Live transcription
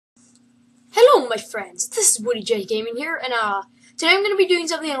my friends, this is Woody J Gaming here, and today I'm going to be doing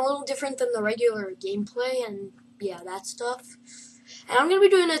something a little different than the regular gameplay, and yeah, that stuff. And I'm going to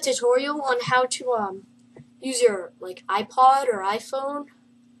be doing a tutorial on how to use your like iPod or iPhone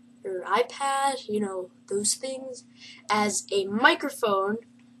or iPad, you know, those things, as a microphone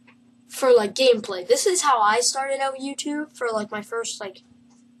for like gameplay. This is how I started out YouTube for like my first like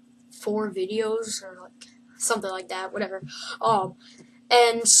 4 videos or like something like that, whatever.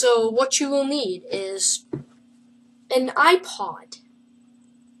 And so what you will need is an iPod,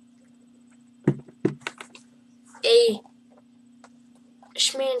 a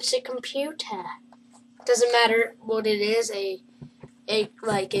schmancy computer. Doesn't matter what it is,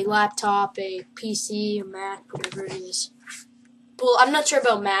 like a laptop, a PC, a Mac, whatever it is. Well, I'm not sure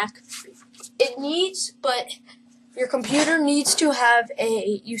about Mac. It needs, but your computer needs to have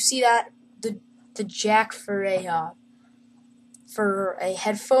you see that the jack for a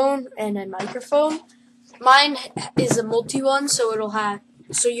headphone and a microphone. Mine is a multi one, so it'll have,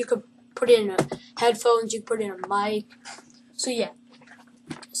 so you could put in headphones, you could put in a mic. So yeah.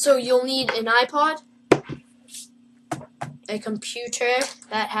 So you'll need an iPod, a computer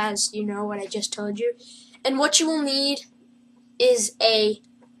that has, you know, what I just told you. And what you will need is a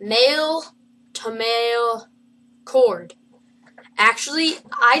male-to-male cord. Actually,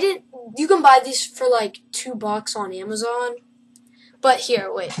 you can buy these for like $2 on Amazon. But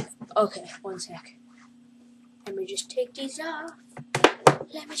here, wait. Okay, one sec. Let me just take these off.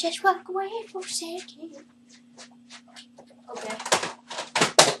 Let me just walk away for a second. Okay.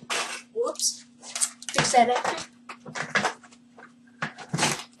 Whoops. Fix that after.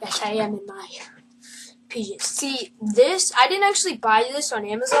 Yes, I am in my PJs. See, this, I didn't actually buy this on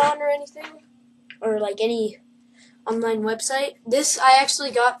Amazon or anything. Or like any online website. This I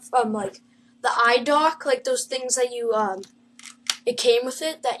actually got from like the iDock, like those things that you, it came with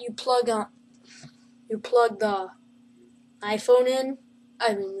it that you plug the iPhone in,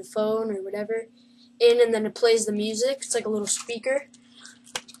 the phone or whatever, in, and then it plays the music. It's like a little speaker.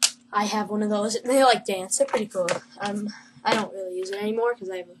 I have one of those. They like dance. They're pretty cool. I don't really use it anymore because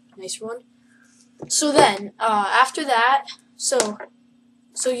I have a nicer one. So then, after that, so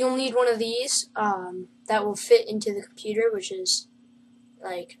you'll need one of these that will fit into the computer, which is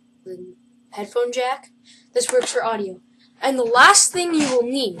like the headphone jack. This works for audio. And the last thing you will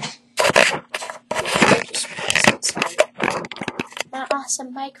need, my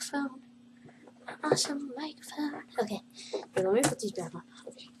awesome microphone. Okay, here, let me put these back on.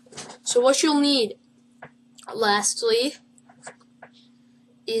 Okay. So what you'll need, lastly,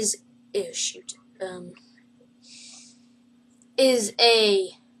 is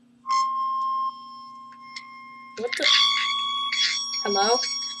what the? Hello?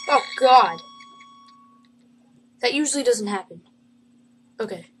 Oh God. That usually doesn't happen.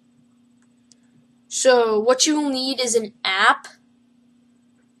 Okay. So, what you will need is an app.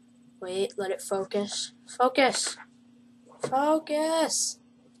 Wait, let it focus. Focus! Focus!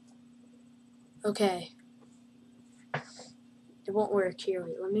 Okay. It won't work here.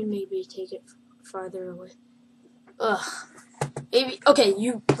 Wait, let me maybe take it farther away. Ugh. Maybe, okay,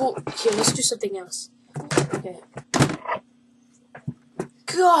 here, let's do something else. Okay.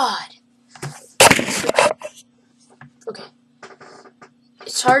 God! Okay.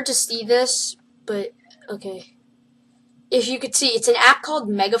 It's hard to see this, but okay. If you could see, it's an app called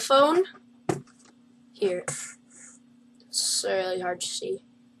Megaphone. Here. It's really hard to see.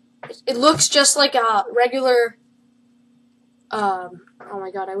 It looks just like a regular, oh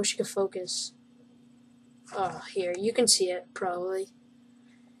my God, I wish you could focus. Oh, here, you can see it, probably.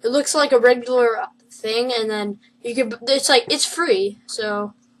 It looks like a regular thing, and then you can, it's free,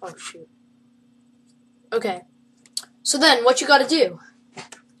 so, oh shoot. Okay. So then, what you gotta do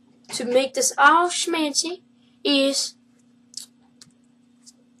to make this all schmancy is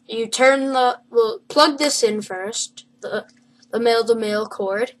you plug this in first, the male-to-male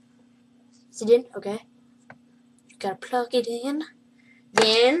cord. Is it in? Okay. You gotta plug it in.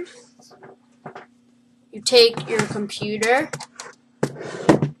 Then you take your computer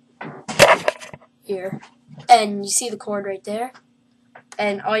here, and you see the cord right there.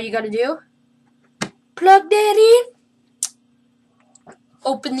 And all you gotta do, plug that in.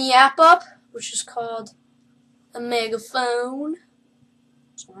 Open the app up, which is called a Megaphone.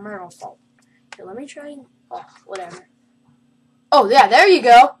 It's a Megaphone. Here, let me try. Oh, whatever. Oh, yeah, there you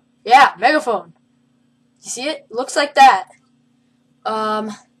go. Yeah, Megaphone. You see it? Looks like that.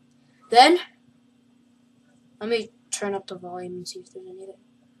 Then, let me turn up the volume and see if there's anything.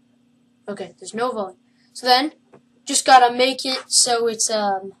 Okay, there's no volume. So then, just gotta make it so it's,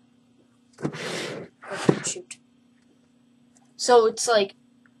 oh, shoot. So it's like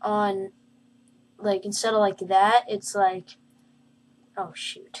on like, instead of like that, it's like, oh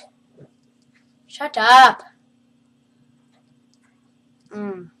shoot. Shut up.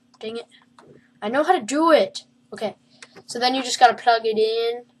 Dang it. I know how to do it. Okay. So then you just gotta plug it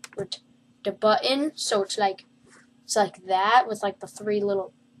in with the button. So it's like that with like the three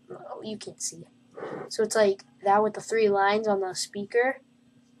little, oh, you can't see. So it's like that with the three lines on the speaker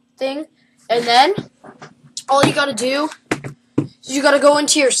thing. And then all you gotta do is you gotta go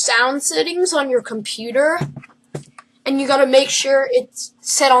into your sound settings on your computer, and you gotta make sure it's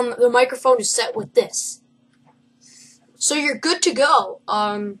set on, the microphone is set with this. So you're good to go.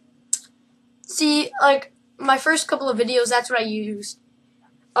 See, like my first couple of videos, that's what I used.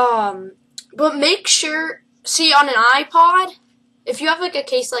 But make sure, see, on an iPod, if you have like a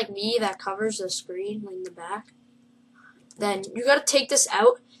case like me that covers the screen, like in the back, then you gotta take this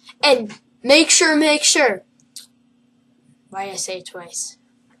out and make sure. Why did I say it twice?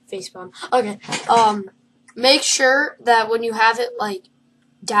 Facepalm. Okay. Make sure that when you have it like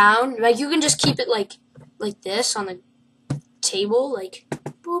down, like you can just keep it like this on the table, like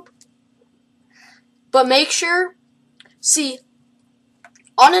boop. But make sure, see,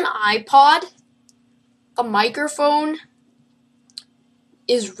 on an iPod, a microphone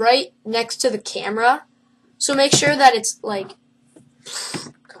is right next to the camera. So make sure that it's like,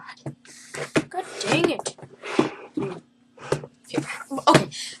 God dang it. Okay,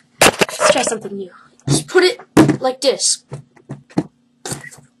 let's try something new. Just put it like this.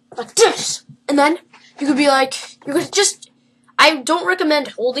 Like this. And then you could be like, you could just, I don't recommend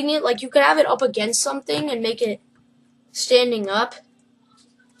holding it. Like, you could have it up against something and make it standing up.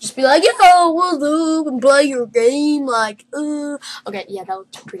 Just be like, yo, we'll do and play your game, like, Okay, yeah, that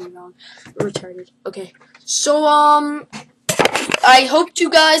looked pretty wrong. Retarded. Okay, so, I hope you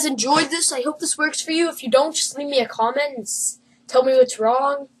guys enjoyed this. I hope this works for you. If you don't, just leave me a comment and tell me what's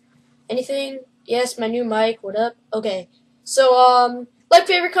wrong. Anything? Yes, my new mic, what up? Okay, so, like,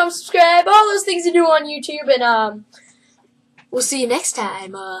 favorite, comment, subscribe, all those things you do on YouTube, and, we'll see you next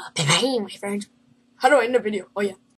time. Bye-bye, my friend. How do I end the video? Oh, yeah.